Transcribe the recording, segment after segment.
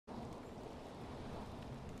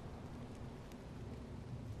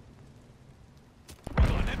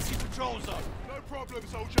patrol zone. No problem,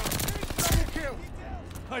 soldier. Double kill.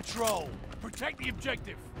 Patrol. Protect the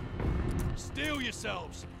objective. Steel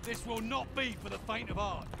yourselves. This will not be for the faint of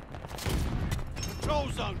heart. Patrol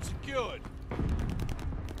zone secured.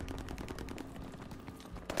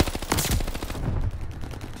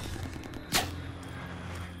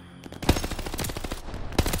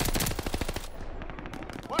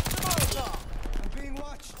 Watch the Molotov. I'm being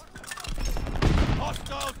watched.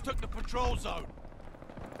 Hostiles took the patrol zone.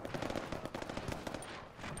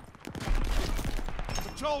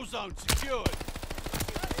 Patrol zone secured.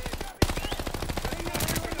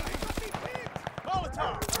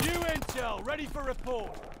 Molotov. New intel, ready for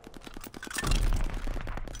report.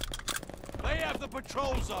 They have the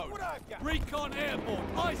patrol zone. What I've got? Recon airborne.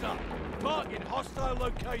 Eyes up. Marking hostile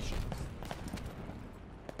locations.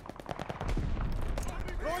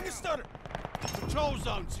 Throwing a stunner. Patrol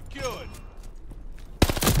zone secured.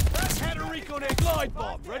 Counter recon air glide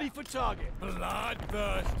bomb, ready for target.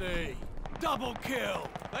 Bloodthirsty. Double kill.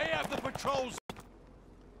 They have the patrol zone.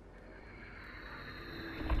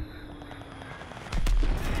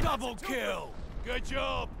 Double kill. Good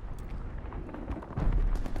job.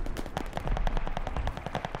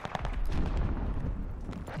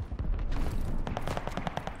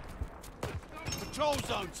 Patrol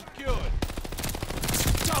zone secured.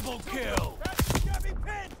 Double kill. That's got me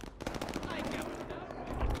pinned.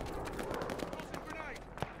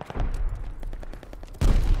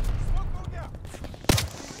 Smoke going down.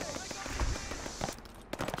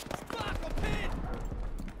 Sparkle pin.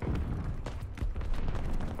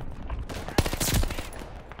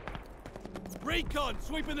 Recon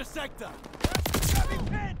sweeping the sector. That's got me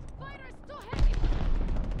pinned. Fighter is too heavy!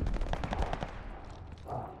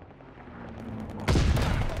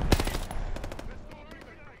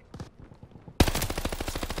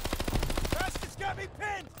 Bastards got me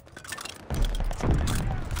pinned.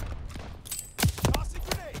 Tossing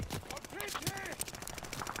grenade. I'm pinned here.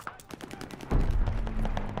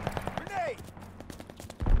 Grenade.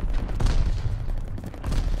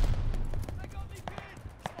 They got me pinned.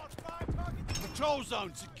 Spot 5 targets. Patrol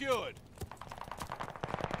zone secured.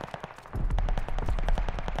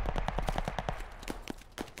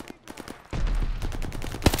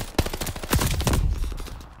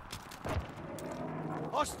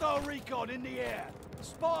 Hostile recon in the air.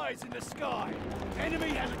 Spies in the sky. Enemy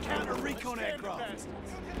has a counter recon aircraft.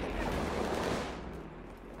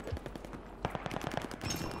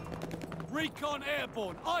 Recon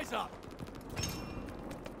airborne. Eyes up.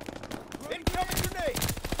 Incoming grenade.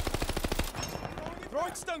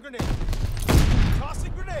 Throwing stun grenade.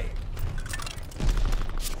 Tossing grenade.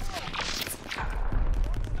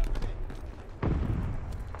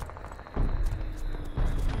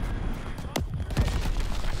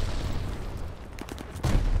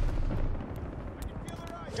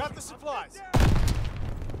 Got the supplies.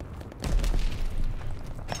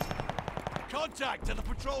 Contact to the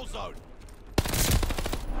patrol zone.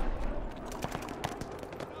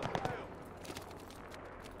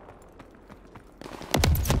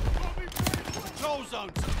 Patrol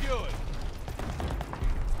zone secured.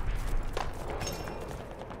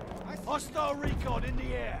 Hostile recon in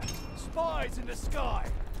the air. Spies in the sky.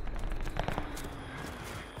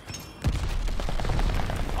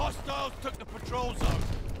 Hostiles took the patrol zone.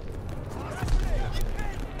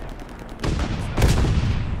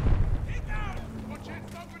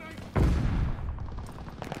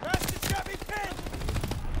 Bastards got me pinned.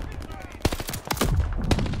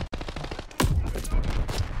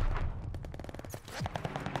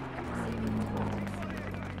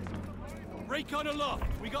 Recon aloft.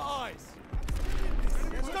 We got eyes.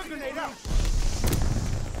 Stun grenade out.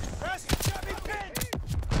 Bastards got me pinned.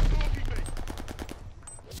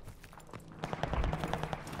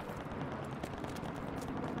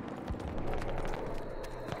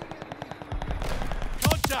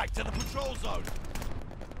 Contact to the patrol zone.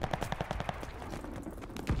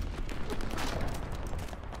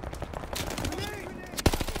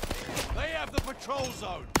 They have the patrol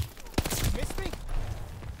zone. Missed me?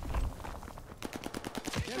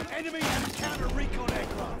 Enemy has a counter recon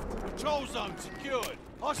aircraft. Patrol zone secured.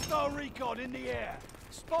 Hostile recon in the air.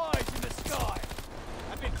 Spies in the sky.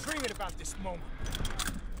 I've been dreaming about this moment.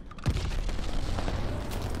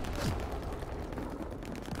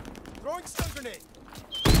 Throwing stun grenade.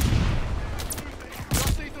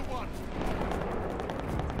 Just need the one.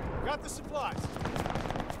 Got the supplies.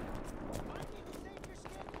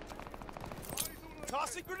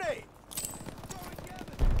 Tossing grenade.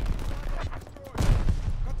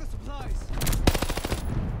 Got the supplies.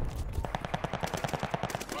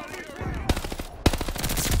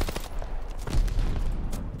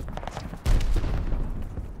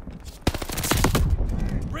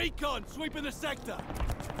 Recon sweeping the sector.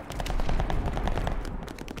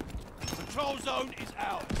 Control zone is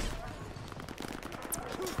ours.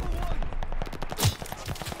 2 for 1.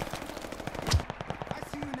 I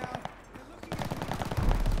see you now. They're looking at me.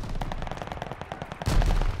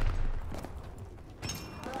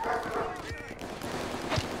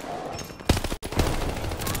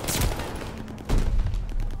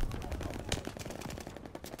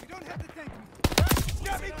 You don't have to thank me.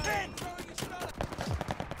 Got me pinned! 2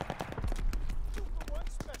 for 1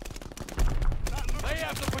 special. They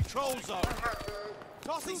have the patrol zone.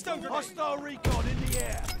 Tossing stun grenade. Hostile recon in the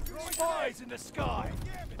air. Spies in the sky.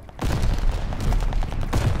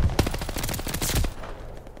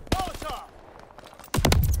 Molotov.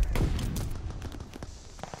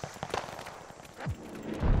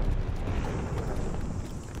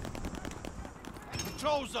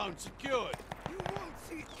 Control zone secured. You won't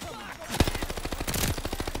see it coming.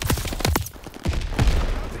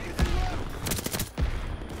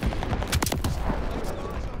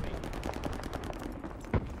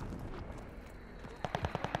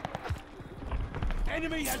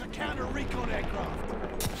 Enemy has a counter-recon aircraft.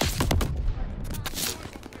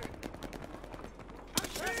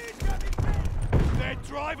 They're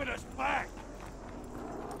driving us back.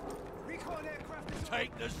 Recon aircraft is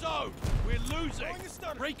Take the zone. We're losing. Throwing a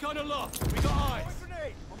stunner. Recon aloft. We got eyes.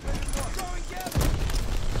 grenade. Throwing gather.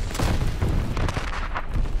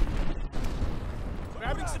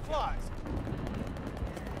 Grabbing supplies.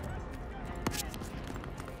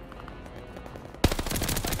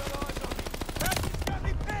 I got eyes on me. Captain's got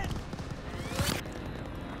me pinned.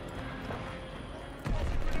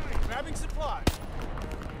 Grabbing supplies.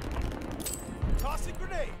 Tossing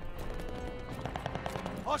grenade.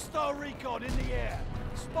 Hostile recon in the air.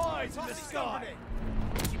 Spies in the Tossing stun sky. grenade.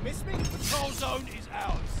 Did you miss me? Control zone is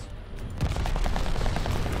ours.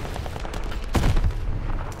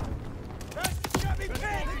 Captain's got me pinned.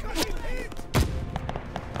 They got me pinned.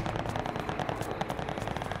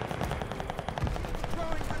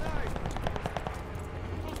 Throwing grenade.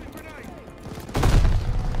 Tossing grenade.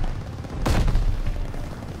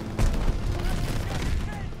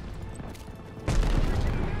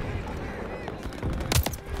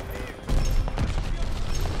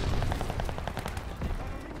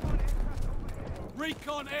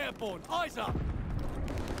 Recon airborne. Eyes up.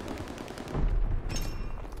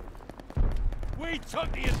 We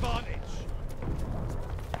took the advantage.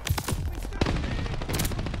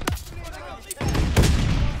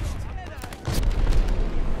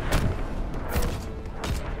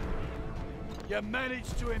 You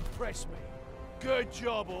managed to impress me. Good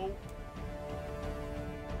job, all.